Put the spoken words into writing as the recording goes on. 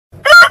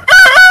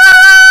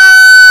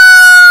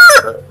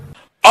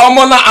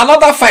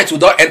another fight will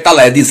not enter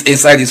like this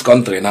inside this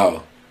country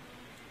now.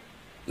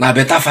 Now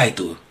better fight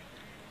too.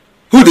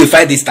 Who they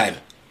fight this time?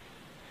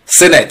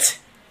 Senate,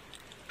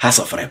 House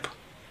of Rep,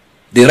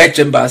 the red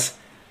chambers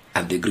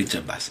and the green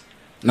chambers.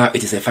 Now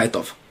it is a fight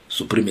of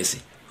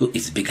supremacy. Who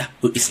is bigger?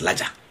 Who is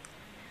larger?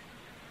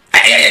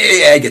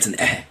 Getting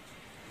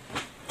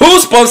Who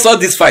sponsored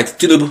this fight?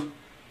 Tinubu.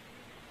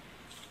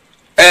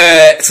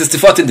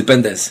 64th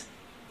independence.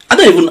 I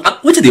don't even.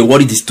 What did they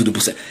worry this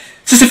Tinubu say?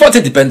 64th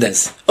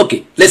independence.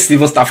 Okay, let's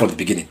even start from the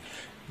beginning.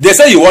 They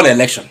say you won an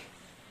election.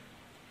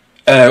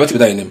 What's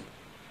your name?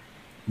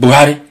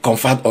 Buhari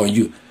conferred on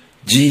you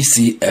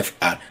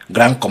GCFR,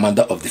 Grand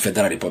Commander of the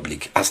Federal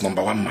Republic, as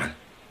 #1 man.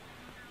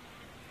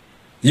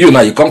 You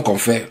now you can't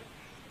confer.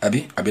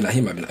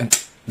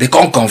 They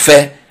can't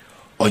confer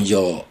on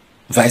your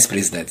Vice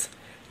President,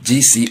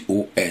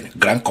 GCON,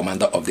 Grand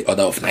Commander of the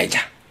Order of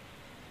Niger.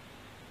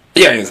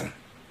 Yes.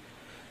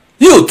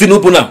 You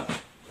Tinubu now.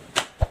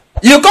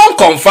 You can't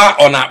confer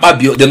on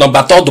Ababio, the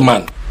 #3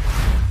 man.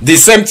 The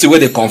same thing way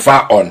they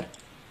confer on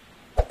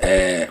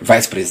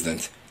Vice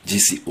President,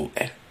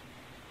 GCON.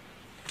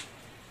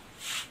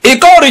 He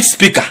can't reach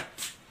speaker.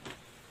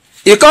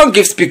 He can't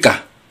give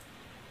speaker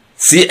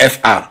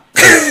CFR.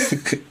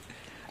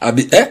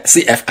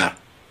 CFR.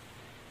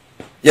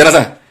 You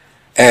understand?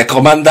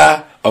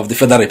 Commander of the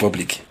Federal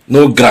Republic.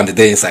 No grant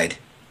there inside.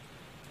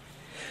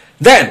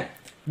 Then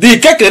the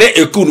Kekere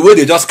Ekun where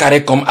they just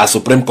carry come as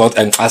Supreme Court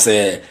and as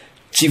a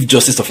Chief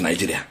Justice of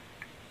Nigeria.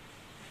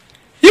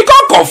 You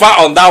can't confer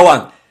on that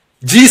one.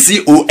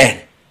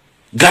 GCON,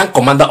 Grand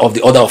Commander of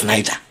the Order of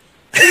Niger.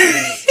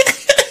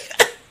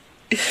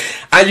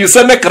 And you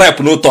say make rep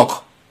no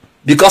talk.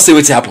 Because see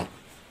what happen.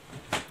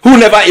 Who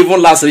never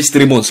even last reach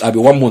 3 months, I'll be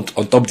 1 month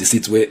on top the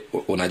seat where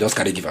when I just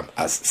carry give him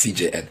as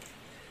CJN.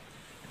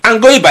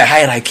 And going by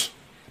hierarchy.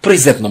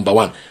 President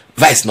 #1,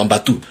 Vice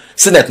 #2,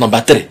 Senate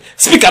 #3,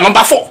 Speaker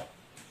 #4.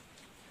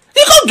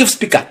 You can't give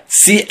Speaker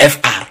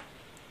CFR.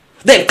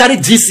 Then carry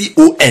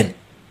GCON.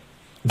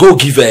 Go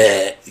give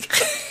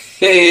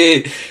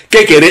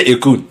Kekere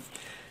Ekun.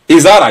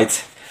 Is that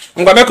right?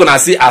 I'm going to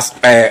see as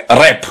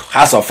rep,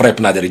 House of Rep,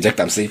 now they reject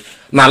them. Say,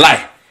 now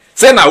lie.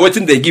 Say now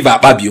waiting they give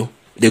Ababio,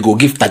 they go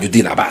give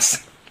Tajudeen Abbas.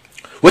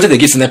 What they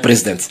give Senate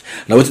President,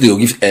 now what they go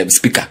give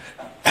Speaker,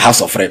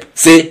 House of Rep.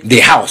 Say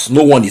the House,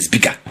 no one is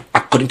bigger,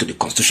 according to the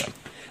Constitution,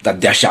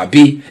 that there shall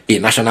be a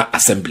National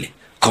Assembly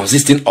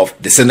consisting of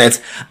the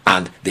Senate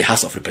and the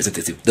House of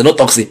Representatives. They not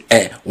talk say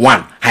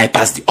one high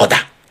past the other.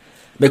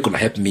 Make una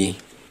help me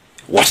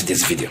watch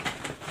this video.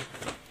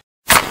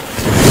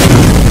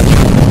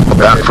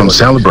 Back from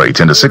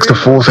celebrating the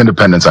 64th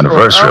independence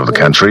anniversary of the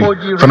country,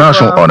 for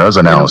national honors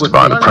announced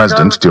by the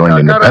president during the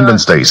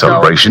Independence Day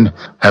celebration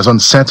has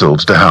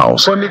unsettled the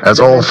House,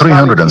 as all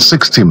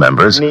 360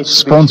 members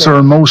sponsor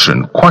a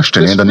motion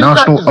questioning the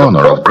national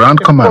honor of Grand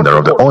Commander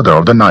of the Order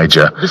of the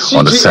Niger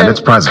on the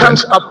Senate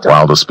president,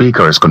 while the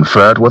Speaker is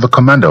conferred with the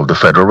Commander of the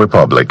Federal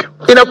Republic.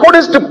 In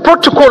accordance to the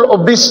protocol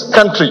of this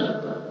country,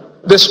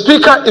 the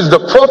Speaker is the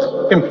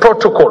fourth in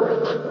protocol.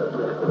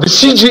 The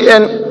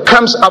CGN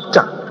comes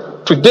after.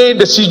 Today,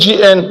 the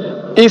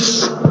CGN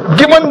is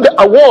given the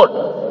award,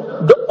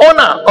 the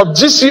honor of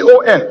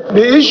GCON.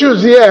 The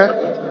issues here,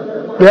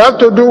 they have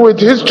to do with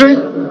history,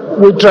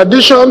 with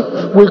tradition,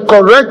 with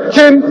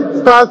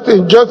correcting past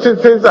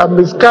injustices and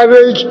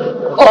miscarriage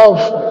of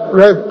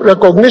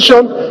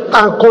recognition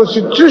and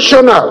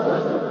constitutional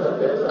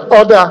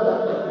order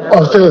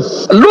of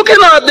things.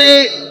 Looking at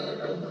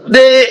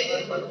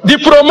the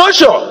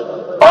promotion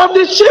of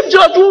the Chief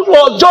Judge, who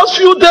was just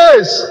few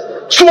days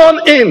sworn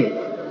in,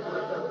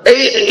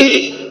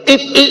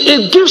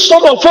 it gives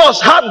some of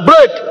us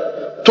heartbreak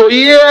to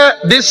hear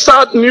this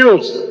sad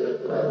news.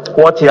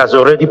 What he has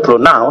already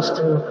pronounced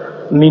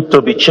need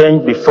to be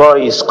changed before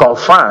it's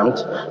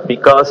confirmed,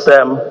 because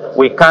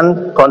we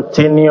can't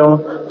continue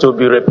to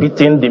be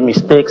repeating the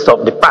mistakes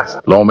of the past.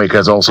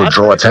 Lawmakers also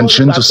draw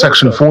attention to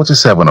Section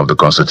 47 of the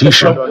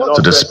Constitution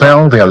to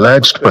dispel the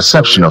alleged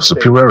perception of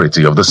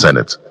superiority of the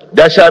Senate.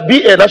 There shall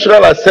be a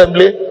National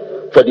Assembly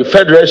for the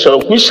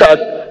Federation, which shall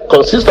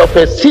consist of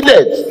a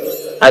Senate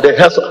and the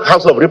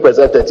House of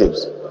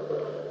Representatives.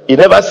 He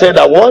never said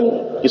that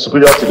one is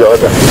superior to the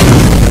other.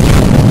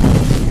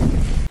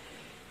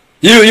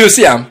 You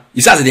see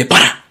you say they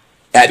para.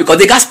 Because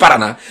they gas para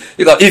now.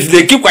 Because if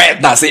they keep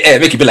quiet now, say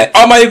make it be like,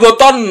 oh my, you go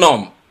turn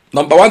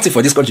number one thing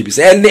for this country is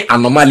any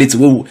anomaly,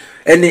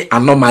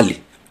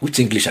 which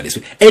English are this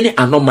way, any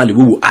anomaly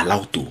we will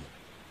allow to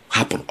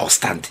happen or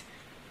stand.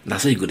 Now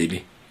so you go to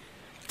be.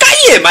 Can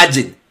you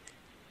imagine?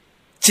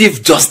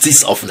 Chief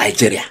Justice of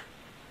Nigeria,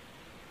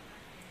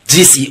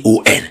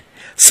 GCON,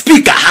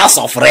 Speaker House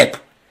of Rep,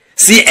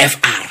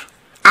 CFR.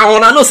 I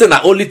wanna know say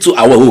that only 2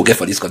 hours we will get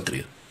for this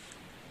country.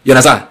 You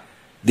understand?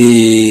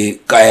 The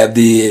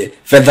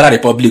Federal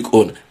Republic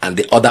own and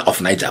the Order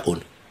of Niger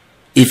own.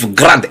 If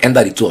grant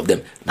enter the 2 of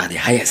them, now the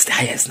highest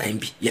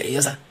 9B. Yeah,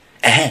 yes, sir.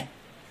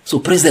 So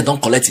president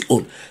don't collect his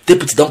own,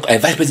 deputy don't,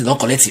 vice president don't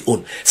collect his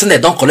own,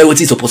 senate don't collect what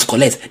he's supposed to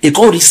collect. They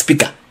can't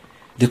speaker.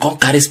 They can't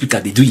carry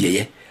speaker. They do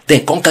yeah.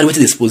 Then can't carry what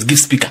they supposed to give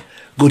speaker.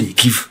 Go they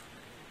give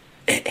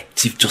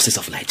Chief Justice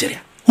of Nigeria.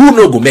 Who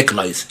no go make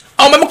noise?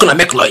 Oh, I'm gonna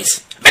make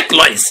noise. Make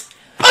noise.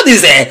 All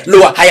these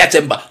lower, higher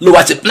chamber,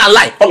 lower chamber. Now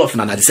lie, all of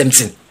them are the same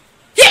thing.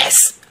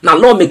 Yes. Now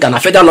lawmaker, now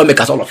federal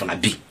lawmakers, all of them are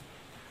B.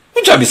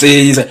 Which I be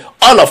say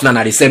all of them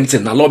are the same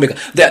thing. Now lawmaker,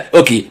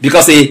 okay,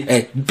 because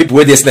people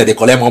where they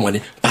collect more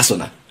money,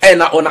 personal. And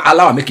now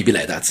allow make it be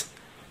like that.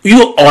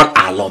 You all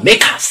are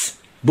lawmakers,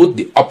 both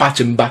the upper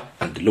chamber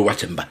and the lower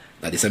chamber.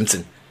 Are the same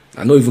thing.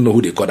 I don't even know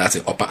who they call that,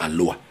 upper and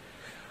lower.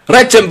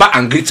 Red chamber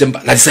and green chamber,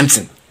 are the same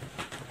thing.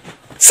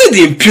 See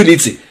the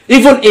impunity.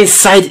 Even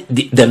inside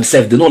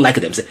themselves, they don't like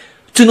themselves.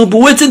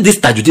 Tinubu, waiting this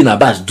Tajudeen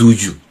Abbas do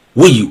you?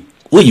 Will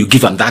you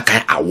give them that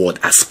kind of award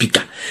as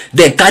speaker?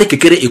 Then carry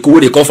Kekere Eko,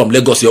 where they come from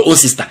Lagos, your own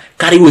sister.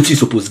 Carry what you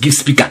supposed give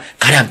speaker.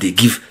 Carry them, they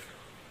give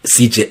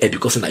CJA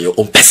because they're your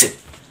own person.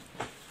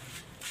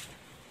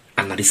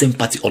 And at the same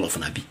party, all of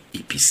them be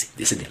APC.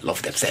 They say they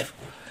love themselves.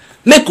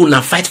 Make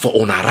una fight for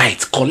una right.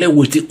 Collect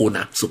what you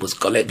una supposed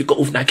collect. Because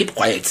if una keep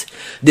quiet,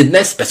 the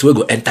next person will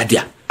go enter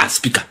there as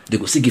speaker. They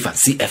go see give a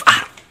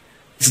CFR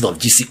instead of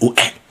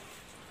GCON.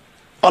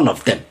 All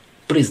of them.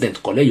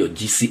 President, collect your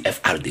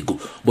GCFR, they go.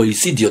 But you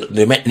see the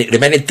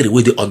remaining three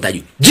where they under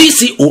you.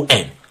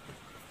 GCON.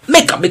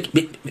 Make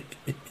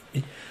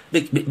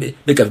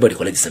everybody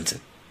collect the same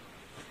thing.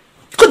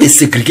 Because they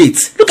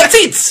segregate. Look at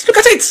it. Look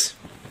at it.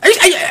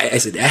 I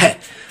said,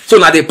 so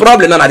now the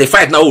problem now they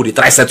fight now, they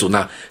try settle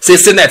now. Say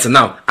Senate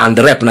now and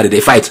the rep now they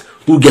fight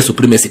who gets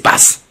supremacy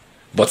pass.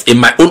 But in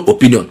my own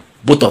opinion,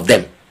 both of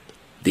them,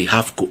 they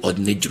have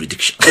coordinate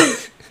jurisdiction.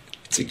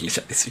 They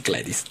speak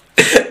like this.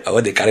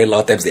 When they carry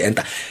law terms, they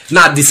enter.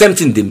 Now the same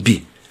thing they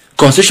be.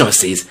 Constitution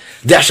says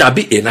there shall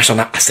be a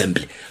national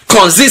assembly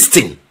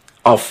consisting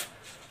of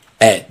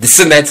the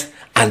Senate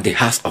and the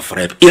House of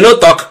Rep. You know,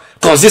 talk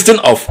consisting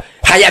of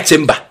higher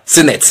chamber,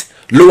 Senate,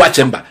 lower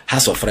chamber,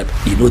 House of Rep.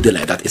 You know, they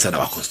like that inside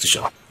our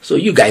constitution. So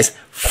you guys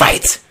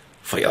fight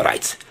for your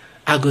rights.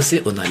 I go say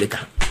on later.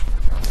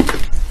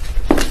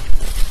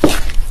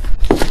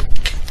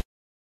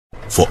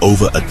 For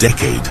over a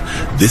decade,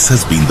 this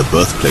has been the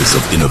birthplace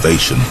of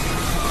innovation.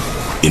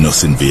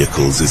 Innocent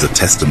Vehicles is a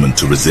testament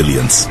to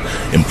resilience,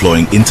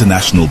 employing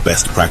international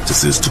best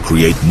practices to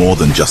create more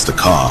than just a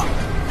car.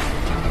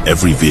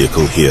 Every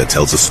vehicle here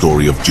tells a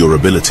story of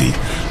durability,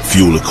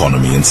 fuel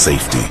economy and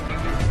safety.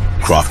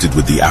 Crafted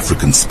with the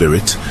African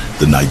spirit,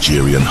 the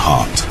Nigerian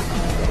heart.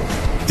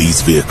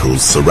 These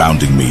vehicles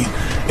surrounding me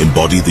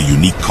embody the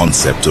unique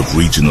concept of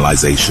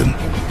regionalization,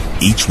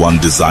 each one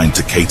designed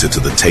to cater to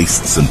the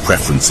tastes and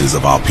preferences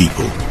of our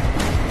people.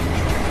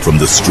 From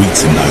the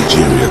streets in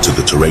Nigeria to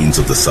the terrains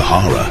of the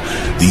Sahara,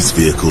 these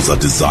vehicles are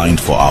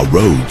designed for our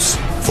roads,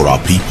 for our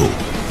people.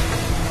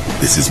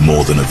 This is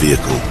more than a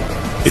vehicle.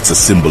 It's a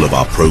symbol of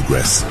our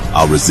progress,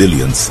 our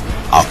resilience,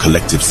 our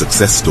collective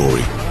success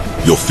story.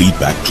 Your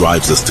feedback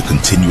drives us to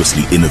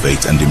continuously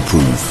innovate and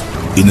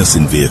improve.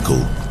 Innocent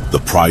Vehicle,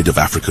 the pride of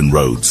African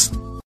roads.